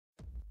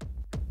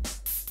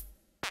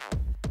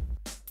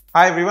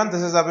Hi everyone,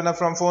 this is Abhinav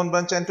from Phone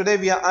Bunch and today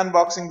we are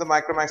unboxing the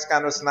Micromax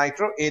Canvas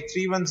Nitro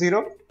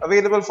A310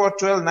 available for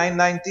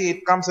 $12,990.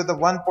 It comes with a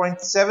 1.7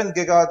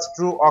 GHz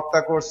true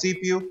octa-core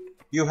CPU.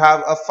 You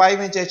have a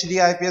 5-inch HD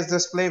IPS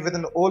display with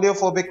an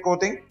oleophobic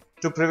coating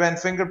to prevent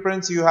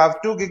fingerprints. You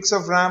have 2 gigs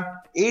of RAM,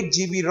 8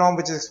 GB ROM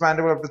which is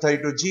expandable up to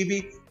 32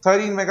 GB,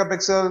 13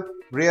 megapixel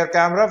rear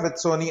camera with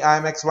Sony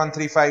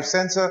IMX135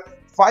 sensor,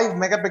 5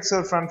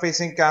 megapixel front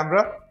facing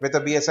camera with a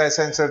BSI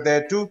sensor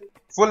there too.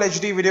 Full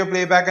HD video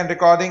playback and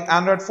recording,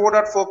 Android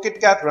 4.4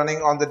 KitKat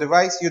running on the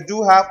device. You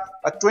do have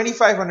a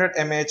 2500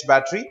 mAh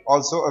battery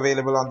also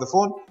available on the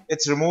phone.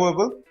 It's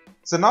removable.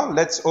 So now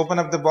let's open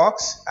up the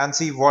box and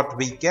see what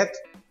we get.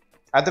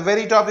 At the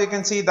very top you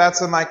can see that's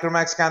the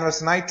Micromax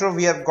Canvas Nitro.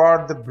 We have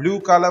got the blue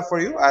color for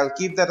you. I'll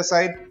keep that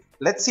aside.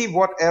 Let's see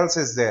what else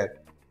is there.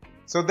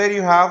 So there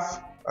you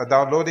have a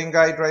downloading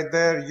guide right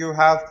there. You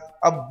have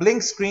a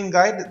blink screen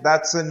guide.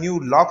 That's a new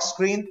lock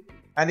screen.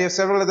 And you have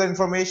several other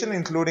information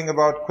including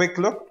about quick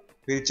look.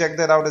 We'll check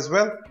that out as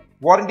well.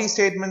 Warranty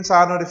statements,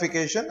 R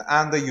notification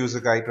and the user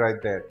guide right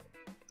there.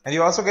 And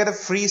you also get a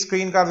free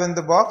screen card in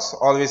the box.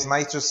 Always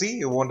nice to see.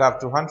 You won't have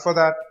to hunt for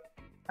that.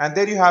 And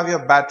there you have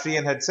your battery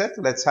and headset.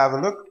 Let's have a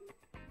look.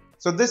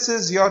 So this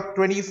is your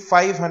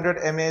 2500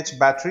 mAh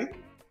battery.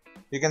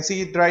 You can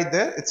see it right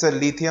there. It's a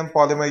lithium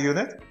polymer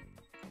unit.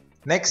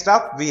 Next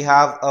up we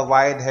have a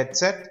wired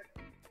headset.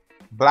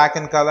 Black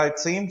in color it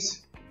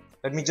seems.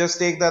 Let me just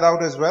take that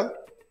out as well.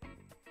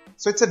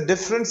 So it's a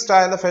different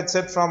style of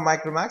headset from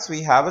Micromax.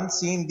 We haven't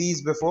seen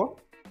these before.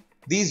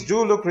 These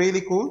do look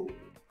really cool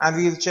and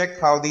we'll check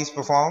how these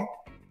perform.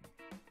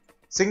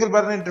 Single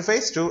button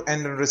interface to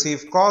end and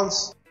receive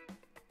calls.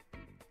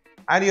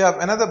 And you have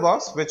another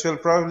box which will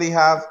probably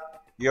have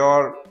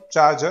your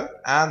charger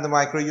and the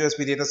micro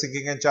USB data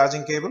syncing and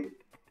charging cable.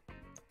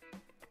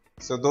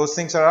 So those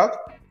things are out.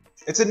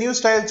 It's a new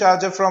style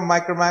charger from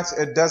Micromax.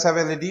 It does have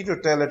LED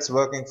to tell it's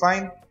working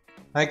fine.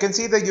 I can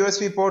see the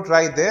USB port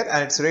right there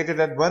and it's rated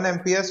at 1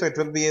 ampere, so it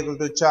will be able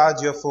to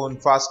charge your phone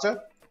faster.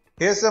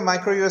 Here's the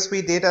micro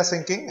USB data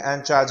syncing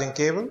and charging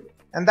cable,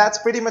 and that's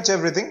pretty much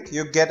everything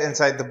you get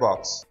inside the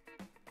box.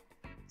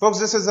 Folks,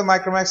 this is the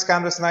Micromax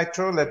Canvas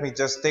Nitro. Let me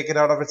just take it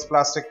out of its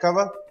plastic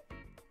cover.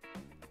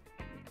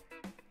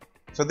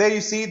 So there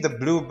you see the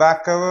blue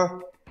back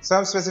cover.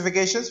 Some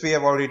specifications, we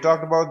have already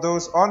talked about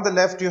those. On the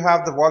left you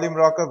have the volume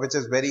rocker which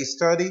is very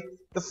sturdy.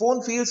 The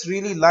phone feels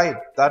really light.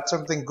 That's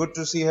something good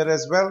to see here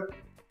as well.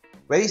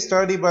 Very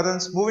sturdy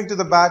buttons. Moving to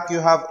the back,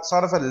 you have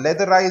sort of a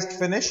leatherized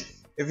finish.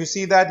 If you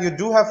see that, you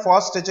do have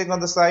frost stitching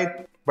on the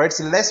side, but it's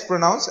less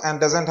pronounced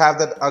and doesn't have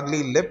that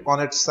ugly lip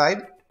on its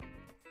side.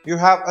 You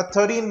have a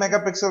 13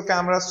 megapixel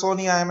camera,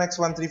 Sony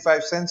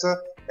IMX135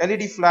 sensor,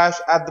 LED flash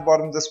at the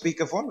bottom of the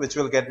speakerphone which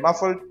will get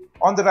muffled.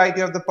 On the right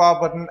you have the power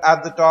button,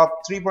 at the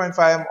top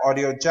 3.5mm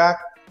audio jack.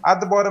 At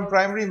the bottom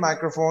primary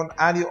microphone,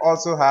 and you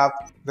also have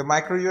the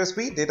micro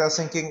USB data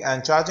syncing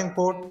and charging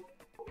port.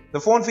 The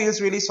phone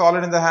feels really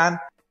solid in the hand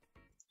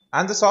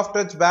and the soft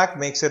touch back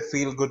makes it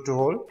feel good to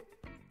hold.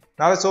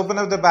 Now let's open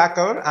up the back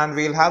cover and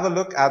we'll have a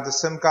look at the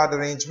SIM card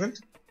arrangement.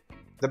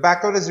 The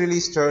back cover is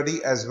really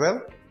sturdy as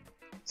well,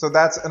 so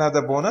that's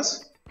another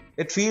bonus.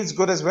 It feels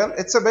good as well.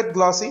 It's a bit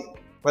glossy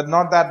but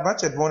not that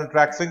much. It won't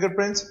attract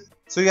fingerprints.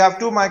 So you have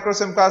two micro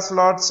SIM card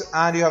slots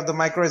and you have the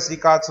micro SD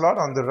card slot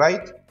on the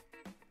right.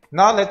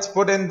 Now let's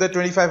put in the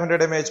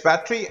 2500 mAh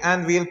battery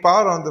and we'll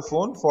power on the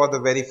phone for the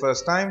very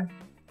first time.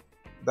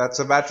 That's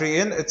the battery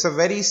in. It's a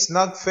very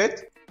snug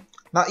fit.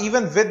 Now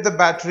even with the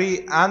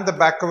battery and the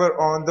back cover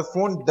on, the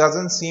phone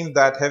doesn't seem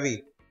that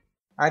heavy.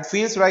 It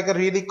feels like a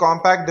really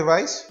compact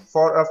device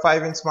for a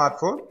 5-inch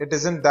smartphone. It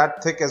isn't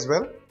that thick as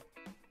well.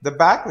 The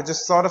back, which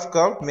is sort of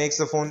curved, makes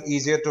the phone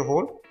easier to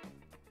hold.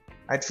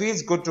 It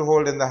feels good to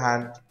hold in the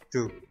hand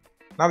too.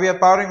 Now we are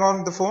powering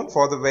on the phone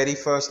for the very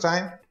first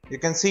time. You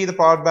can see the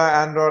powered by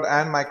Android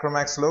and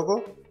Micromax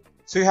logo.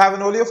 So you have an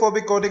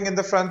oleophobic coating in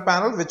the front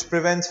panel which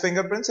prevents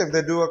fingerprints. If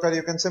they do occur,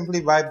 you can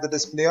simply wipe the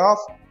display off.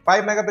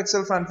 5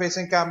 megapixel front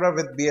facing camera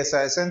with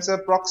BSI sensor,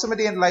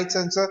 proximity and light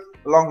sensor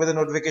along with a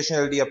notification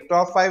LED up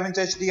top, 5-inch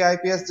HD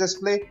IPS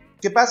display,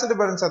 capacitive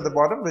buttons at the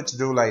bottom which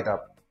do light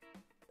up.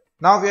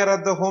 Now we are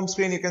at the home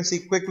screen. You can see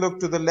quick look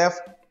to the left,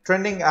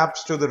 trending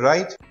apps to the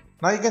right.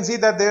 Now you can see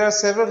that there are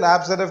several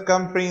apps that have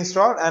come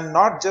pre-installed and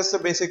not just the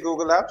basic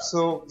Google apps.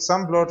 So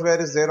some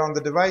bloatware is there on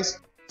the device.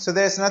 So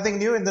there's nothing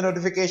new in the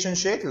notification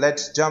shade.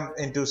 Let's jump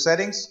into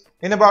settings.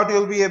 In about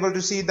you'll be able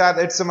to see that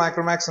it's a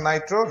Micromax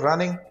Nitro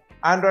running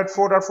Android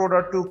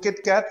 4.4.2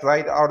 KitKat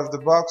right out of the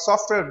box.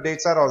 Software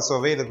updates are also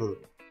available.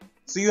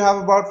 So you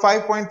have about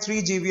 5.3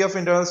 GB of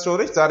internal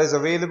storage that is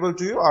available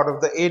to you out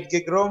of the 8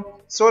 gig ROM.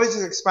 Storage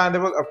is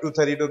expandable up to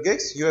 32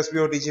 gigs. USB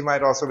OTG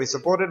might also be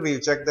supported. We'll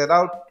check that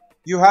out.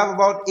 You have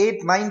about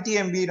 890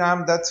 MB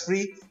RAM that's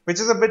free, which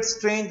is a bit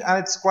strange and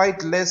it's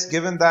quite less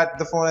given that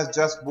the phone has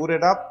just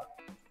booted up.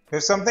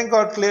 There's something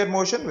called Clear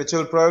Motion which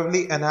will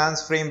probably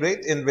enhance frame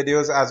rate in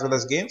videos as well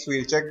as games.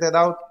 We'll check that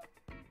out.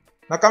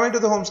 Now coming to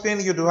the home screen,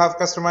 you do have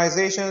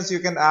customizations. You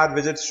can add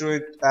widgets to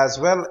it as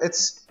well.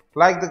 It's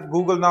like the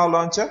Google Now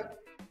launcher.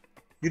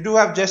 You do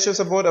have gesture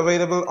support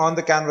available on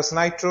the Canvas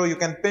Nitro. You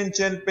can pinch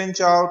in,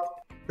 pinch out.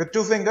 With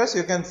 2 fingers,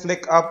 you can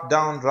flick up,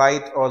 down,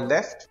 right or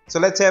left. So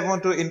let's say I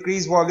want to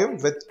increase volume.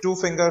 With 2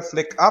 finger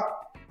flick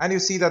up and you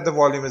see that the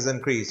volume is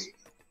increased.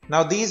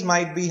 Now these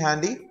might be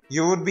handy.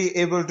 You would be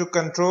able to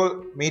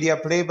control media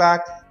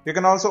playback. You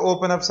can also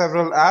open up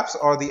several apps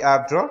or the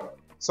app drawer.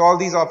 So all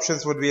these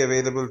options would be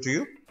available to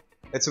you.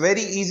 It's a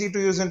very easy to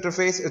use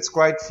interface. It's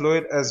quite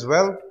fluid as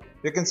well.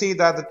 You can see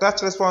that the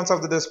touch response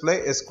of the display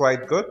is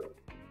quite good.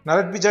 Now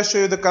let me just show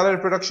you the color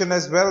reproduction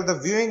as well. The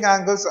viewing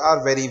angles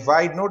are very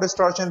wide, no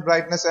distortion,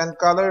 brightness and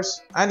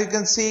colors. And you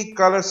can see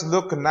colors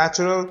look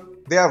natural.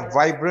 They are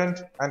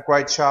vibrant and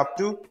quite sharp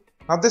too.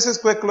 Now this is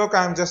quick look.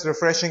 I'm just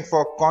refreshing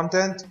for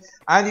content.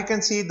 And you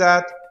can see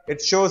that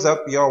it shows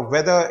up your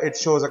weather. It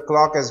shows a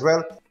clock as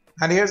well.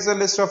 And here's the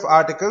list of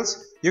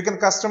articles. You can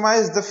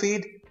customize the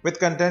feed with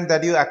content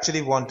that you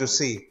actually want to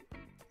see.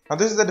 Now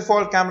this is the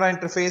default camera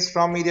interface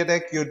from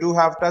MediaTek. You do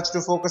have touch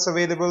to focus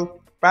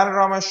available,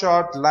 panorama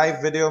shot,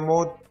 live video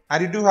mode,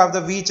 and you do have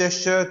the V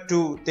gesture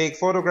to take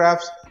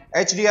photographs.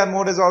 HDR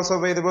mode is also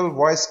available,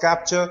 voice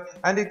capture,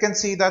 and you can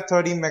see that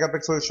 13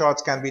 megapixel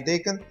shots can be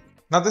taken.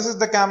 Now this is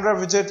the camera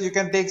widget. You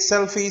can take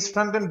selfies,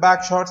 front and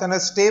back shots, and a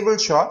stable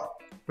shot,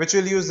 which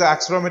will use the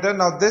accelerometer.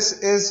 Now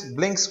this is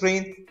blink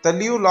screen, the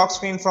new lock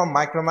screen from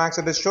Micromax.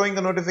 It is showing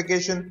a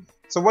notification.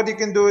 So what you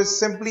can do is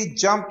simply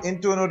jump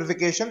into a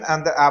notification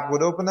and the app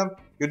would open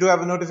up. You do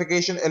have a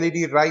notification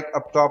LED right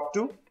up top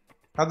too.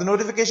 Now the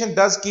notification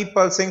does keep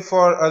pulsing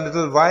for a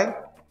little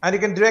while and you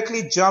can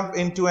directly jump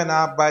into an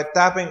app by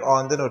tapping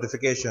on the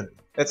notification.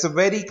 It's a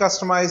very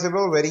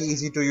customizable, very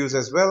easy to use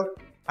as well,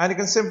 and you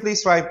can simply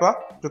swipe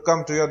up to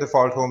come to your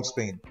default home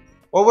screen.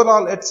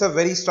 Overall, it's a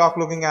very stock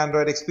looking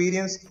Android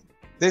experience.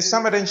 There's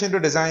some attention to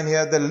design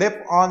here. The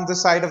lip on the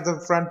side of the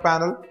front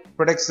panel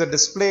protects the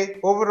display.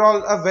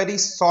 Overall, a very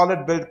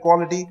solid build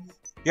quality.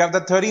 You have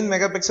the 13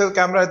 megapixel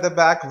camera at the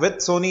back with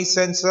Sony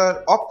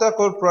sensor,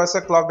 octa-core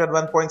processor clocked at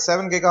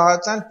 1.7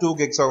 GHz and 2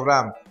 gigs of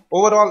RAM.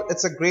 Overall,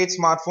 it's a great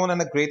smartphone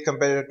and a great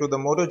competitor to the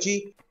Moto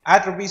G.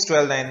 At Rs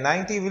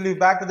 12,990, we'll be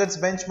back with its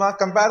benchmark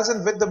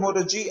comparison with the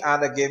Moto G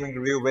and a gaming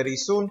review very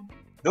soon.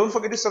 Don't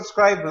forget to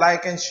subscribe,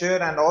 like and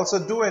share, and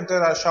also do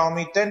enter our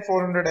Xiaomi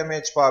 10400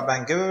 mAh power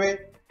bank giveaway.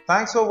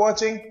 Thanks for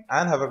watching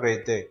and have a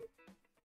great day.